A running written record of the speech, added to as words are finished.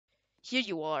Here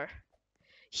you are.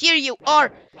 Here you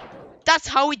are. That's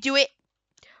how we do it.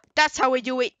 That's how we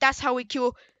do it. That's how we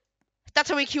kill. That's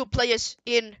how we kill players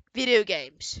in video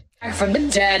games. Back from the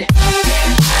dead.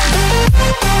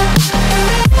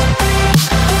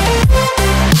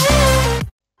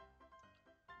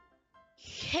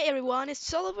 Hey everyone,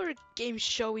 it's Oliver Game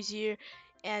Show is here,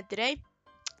 and today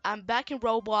I'm back in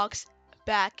Roblox,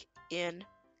 back in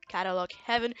Catalog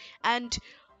Heaven, and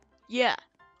yeah,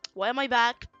 why am I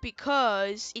back?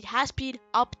 Because it has been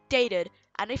updated,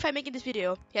 and if I'm making this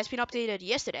video, it has been updated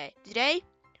yesterday. Today,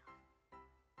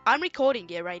 I'm recording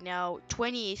it right now,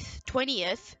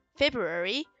 20th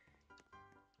February,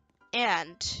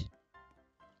 and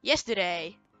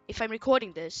yesterday, if I'm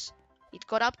recording this, it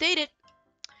got updated.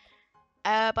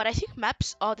 But I think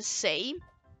maps are the same.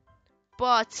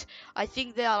 But I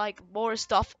think there are like more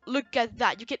stuff. Look at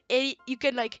that. You can edit. You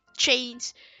can like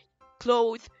change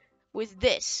clothes with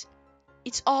this.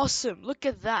 It's awesome. Look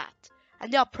at that.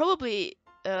 And there are probably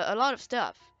a lot of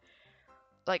stuff,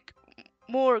 like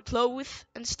more clothes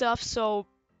and stuff. So,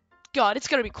 God, it's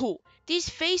gonna be cool. These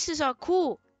faces are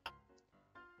cool,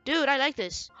 dude. I like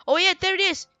this. Oh yeah, there it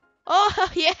is. Oh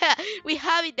yeah, we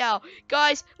have it now,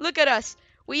 guys. Look at us.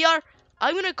 We are.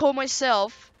 I'm gonna call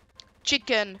myself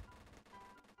chicken.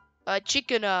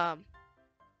 Chicken.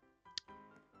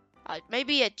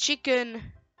 Maybe a chicken.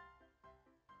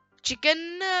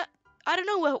 Chicken. I don't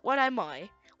know what am I.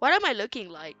 What am I looking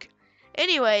like?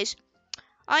 Anyways,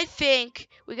 I think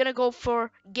we're gonna go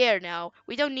for gear now.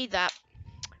 We don't need that.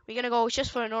 We're gonna go just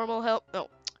for a normal help.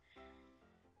 No.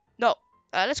 No.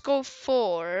 Let's go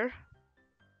for.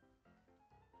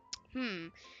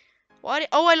 What?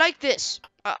 Oh, I like this.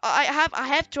 I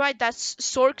have tried that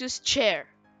circus chair.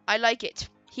 I like it.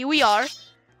 Here we are.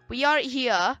 We are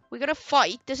here. We're gonna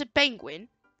fight. There's a penguin.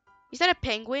 Is that a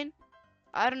penguin?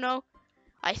 I don't know.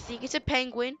 I think it's a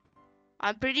penguin.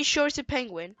 I'm pretty sure it's a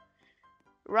penguin.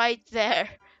 Right there.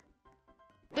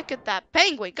 Look at that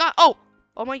penguin. God. Oh.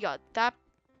 Oh my God. That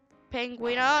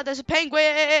penguin. Ah, there's a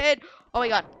penguin. Oh my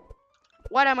God.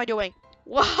 What am I doing?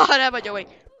 What am I doing?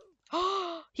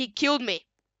 He killed me.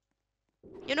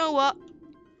 You know what?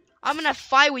 I'm gonna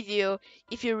fight with you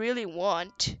if you really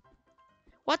want.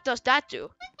 What does that do?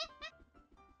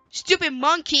 Stupid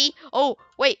monkey. Oh,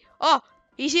 wait. Oh,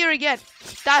 he's here again.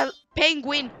 That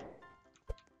penguin.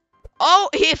 Oh,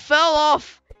 he fell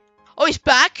off. Oh, he's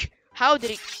back. How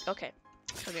did he? Okay,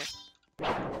 come here.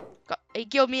 He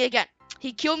killed me again.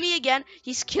 He killed me again.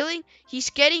 He's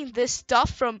getting this stuff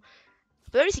from.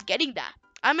 Where is he getting that?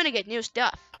 I'm gonna get new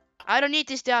stuff. I don't need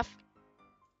this stuff.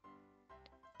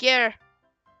 Gear.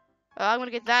 I'm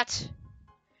gonna get that.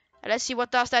 And let's see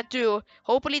what does that do.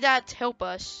 Hopefully that help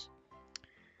us.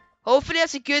 Hopefully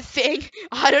that's a good thing.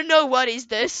 I don't know what is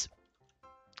this.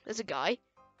 There's a guy.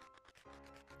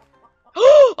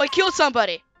 Oh, I killed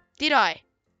somebody. Did I?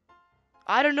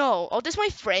 I don't know. Oh, that's my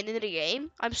friend in the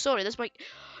game. I'm sorry. That's my.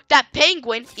 That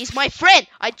penguin is my friend.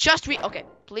 I just Okay,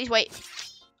 please wait.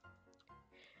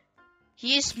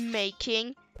 He is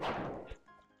making.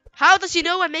 How does he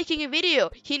know I'm making a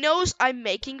video? He knows I'm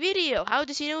making video. How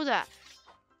does he know that?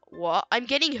 What? I'm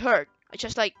getting hurt. I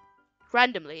just like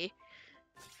randomly.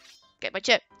 Get my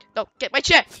chair. No, get my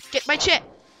chair. Get my chair.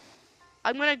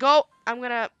 I'm gonna go. I'm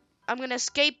gonna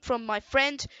escape from my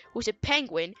friend who's a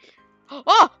penguin.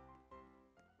 Oh!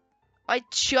 I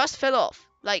just fell off.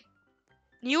 Like,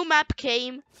 new map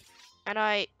came, and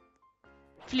I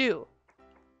flew.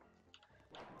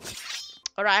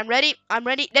 Alright, I'm ready. I'm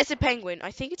ready. There's a penguin.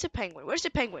 I think it's a penguin. Where's the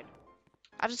penguin?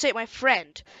 I have to say my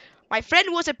friend. My friend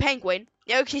was a penguin.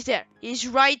 Yeah, he's there. He's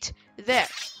right there.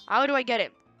 How do I get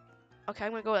him? Okay,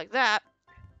 I'm gonna go like that.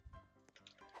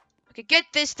 Okay, get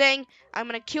this thing. I'm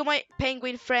gonna kill my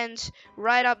penguin friends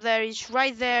right up there. He's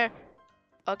right there.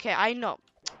 Okay, I know.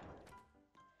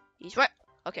 He's right.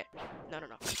 Okay. No. No.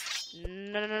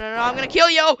 I'm gonna kill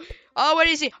you. Oh, where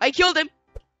is he? I killed him.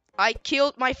 I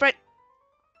killed my friend.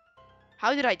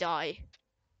 How did I die?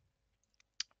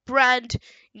 Brand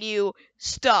new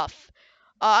stuff.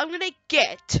 I'm gonna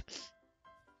get.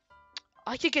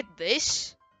 I could get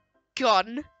this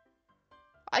gun.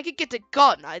 I could get the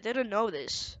gun. I didn't know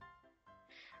this.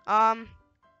 I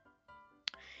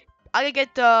could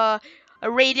get a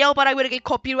radio, but I'm gonna get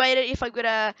copyrighted if I'm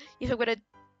gonna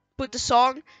put the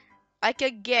song. I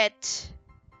could get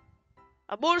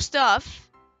more stuff.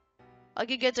 I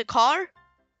could get a car.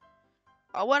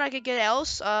 What I could get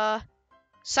else?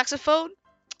 Saxophone.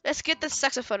 Let's get the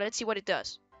saxophone. Let's see what it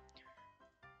does.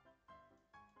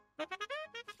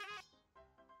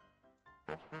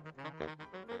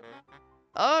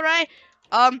 Alright.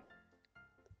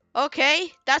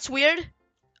 Okay, that's weird.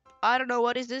 I don't know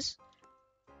what is this.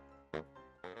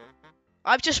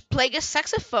 I'm just playing a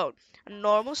saxophone. A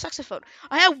normal saxophone.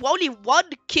 I have only one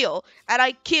kill, and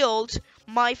I killed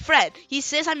my friend. He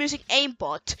says I'm using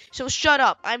aimbot, so shut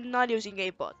up. I'm not using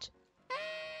aimbot.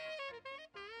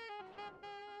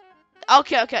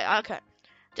 Okay.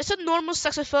 Just a normal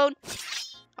saxophone.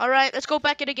 Alright, let's go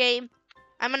back in the game.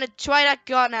 I'm gonna try that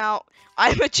gun out.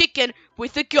 I'm a chicken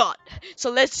with a gun. So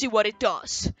let's see what it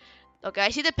does. Okay, I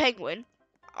see the penguin.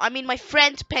 I mean my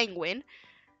friend penguin.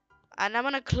 And I'm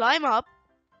gonna climb up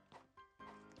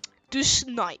to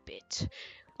snipe it.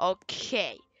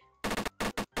 Okay.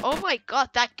 Oh my god,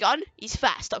 that gun is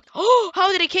fast. Oh,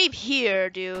 how did it came here,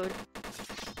 dude?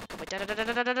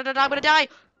 I'm gonna die.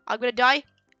 I'm gonna die.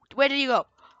 Where did you go?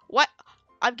 What?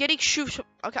 I'm getting shoot.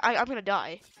 Okay, I'm gonna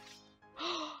die.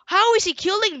 How is he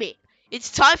killing me? It's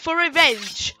time for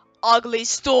revenge. Ugly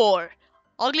Store.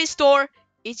 Ugly Store,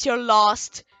 it's your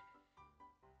last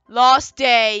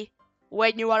day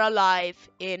when you are alive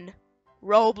in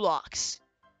Roblox.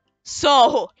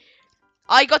 So,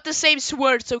 I got the same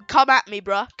sword, so come at me,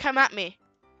 bruh. Come at me.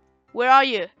 Where are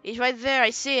you? He's right there. I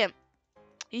see him.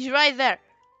 He's right there.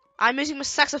 I'm using my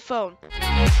saxophone.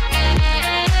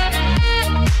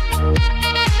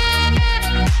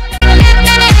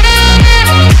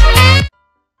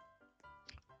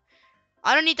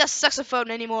 I don't need that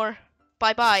saxophone anymore.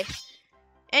 Bye-bye.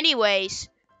 Anyways,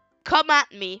 come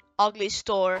at me, Ugly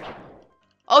Store.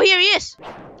 Oh, here he is.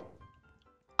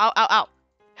 Ow.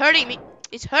 Hurting me.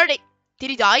 It's hurting. Did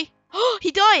he die? Oh,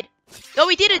 he died. No,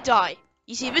 he didn't die.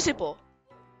 He's invisible.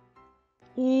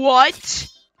 What?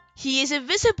 He is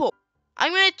invisible.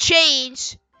 I'm gonna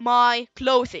change my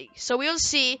clothing. So we'll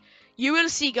see. You will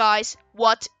see, guys,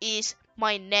 what is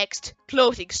my next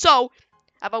clothing. So,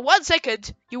 about 1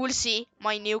 second, you will see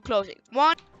my new clothing.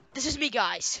 This is me,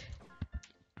 guys.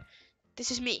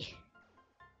 This is me.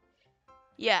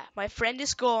 Yeah, my friend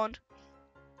is gone.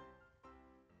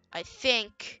 I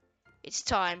think it's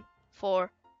time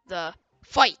for the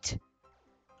fight.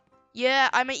 Yeah,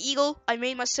 I'm an eagle. I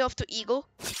made myself to eagle.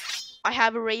 I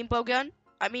have a rainbow gun.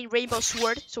 I mean rainbow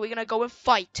sword. So we're gonna go and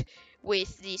fight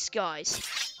with these guys.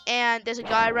 And there's a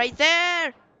guy right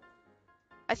there.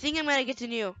 I think I'm gonna get the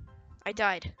new. I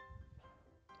died.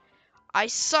 I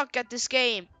suck at this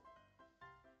game.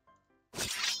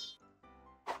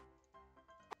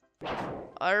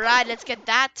 Alright, let's get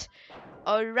that.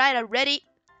 Alright, I'm ready.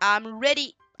 I'm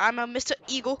ready. I'm a Mr.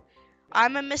 Eagle.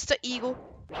 I'm a Mr. Eagle.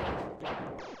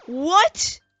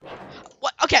 What?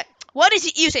 What? Okay, what is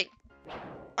he using?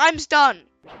 I'm done.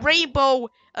 Rainbow.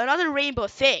 Another rainbow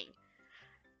thing.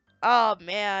 Oh,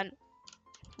 man.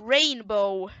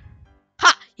 Rainbow.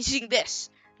 Ha! He's using this.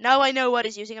 Now I know what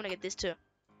he's using. I'm gonna get this too.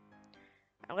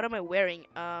 And what am I wearing?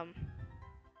 I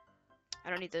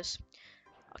don't need this.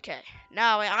 Okay.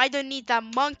 Now I don't need that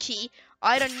monkey.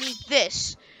 I don't need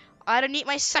this. I don't need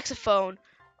my saxophone.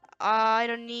 I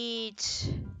don't need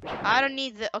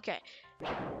the. Okay.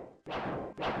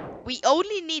 We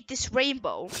only need this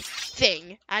rainbow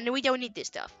thing, and we don't need this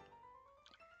stuff.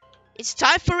 It's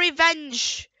time for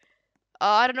revenge.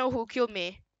 I don't know who killed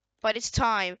me, but it's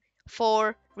time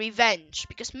for revenge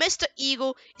because Mr.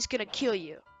 Eagle is gonna kill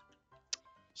you.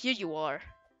 Here you are.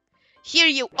 Here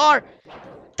you are.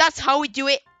 That's how we do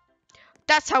it.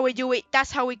 That's how we do it.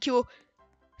 That's how we kill.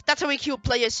 That's how we kill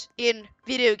players in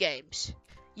video games.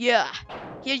 Yeah.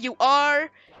 Here you are.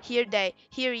 Here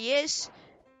he is.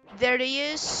 There he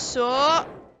is. So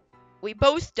we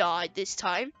both died this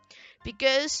time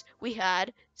because we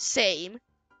had same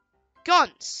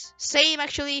guns, same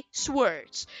actually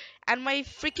swords, and my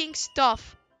freaking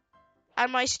stuff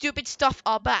and my stupid stuff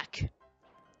are back.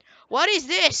 What is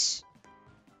this?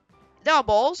 There are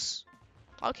balls.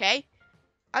 Okay,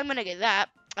 I'm gonna get that.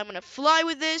 I'm gonna fly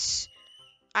with this,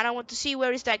 and I want to see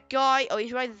where is that guy. Oh,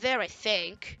 he's right there, I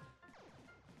think.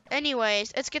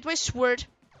 Anyways, let's get my sword.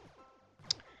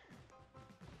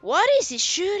 What is he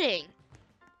shooting?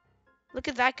 Look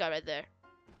at that guy right there.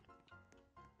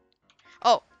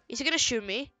 Oh, is he gonna shoot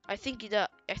me? I think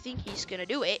he's gonna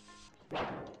do it.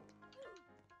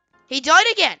 He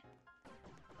died again.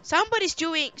 Somebody's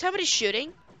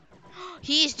shooting.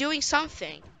 He is doing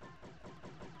something.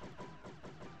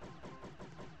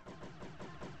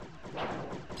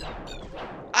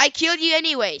 I killed you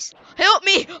anyways. Help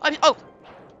me! Oh,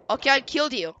 okay, I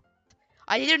killed you.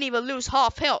 I didn't even lose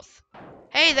half health.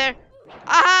 Hey there.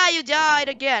 Aha, you died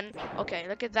again. Okay,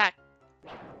 look at that.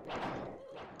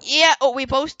 Yeah, oh, we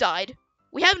both died.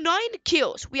 We have 9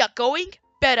 kills. We are going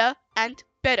better and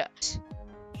better.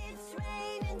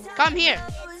 Come here.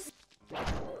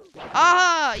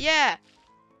 Aha, yeah.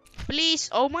 Please.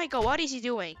 Oh my god, what is he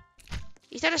doing?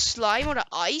 Is that a slime or the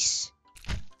ice?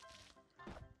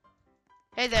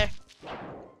 Hey there.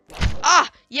 Ah,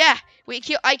 yeah,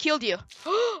 I killed you.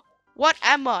 What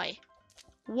am I?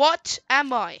 What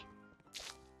am I?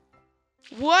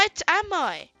 What am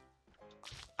I?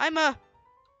 I'm a.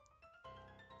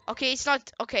 Okay, it's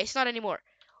not. Okay, it's not anymore.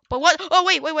 But what? Oh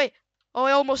wait, wait, wait. Oh,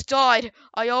 I almost died.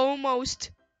 I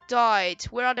almost died.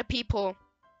 Where are the people?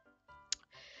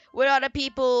 Where are the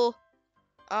people?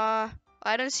 I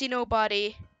don't see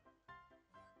nobody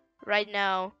right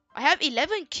now. I have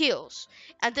 11 kills,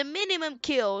 and the minimum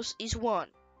kills is 1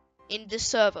 in this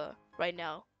server right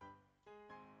now.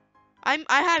 I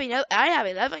have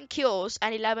 11 kills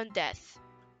and 11 deaths.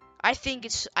 I think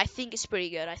it's pretty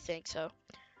good. I think so.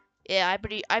 Yeah,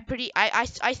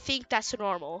 I think that's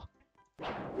normal.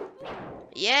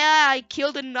 Yeah, I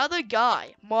killed another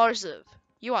guy, Marzev.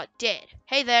 You are dead.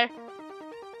 Hey there.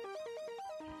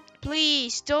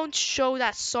 Please don't show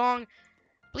that song.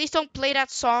 Please don't play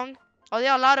that song. Oh,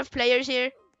 there are a lot of players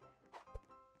here.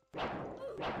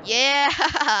 Yeah,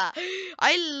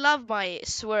 I love my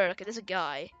swear. Okay, there's a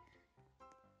guy.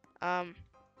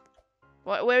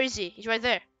 Where is he? He's right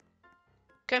there.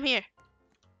 Come here,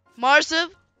 Marzev.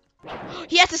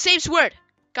 He has the same sword.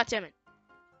 God damn it.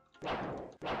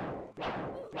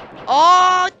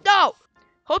 Oh no!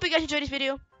 Hope you guys enjoyed this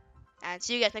video, and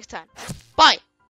see you guys next time. Bye.